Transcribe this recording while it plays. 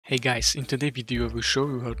Hey guys, in today's video I will show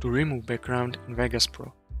you how to remove background in Vegas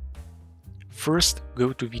Pro. First,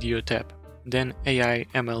 go to Video tab, then AI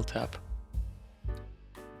ML tab.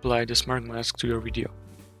 Apply the smart mask to your video.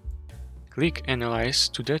 Click Analyze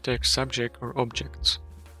to detect subject or objects.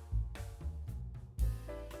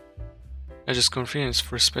 Adjust confidence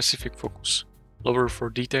for specific focus, lower for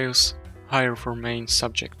details, higher for main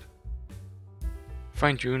subject.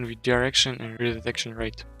 Fine-tune with direction and redetection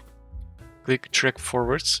rate. Click Track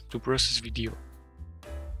Forwards to process video.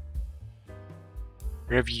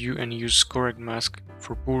 Review and use correct mask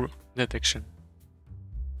for poor detection.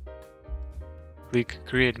 Click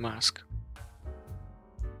Create Mask.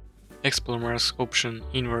 Explore mask option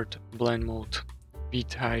invert, blend mode,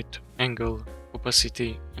 bit height, angle,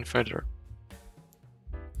 opacity, and feather.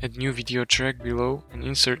 Add new video track below and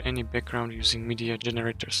insert any background using media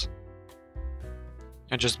generators.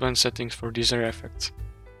 Adjust blend settings for desired effects.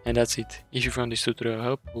 And that's it. If you found this tutorial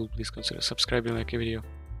helpful, please consider subscribing and like a video.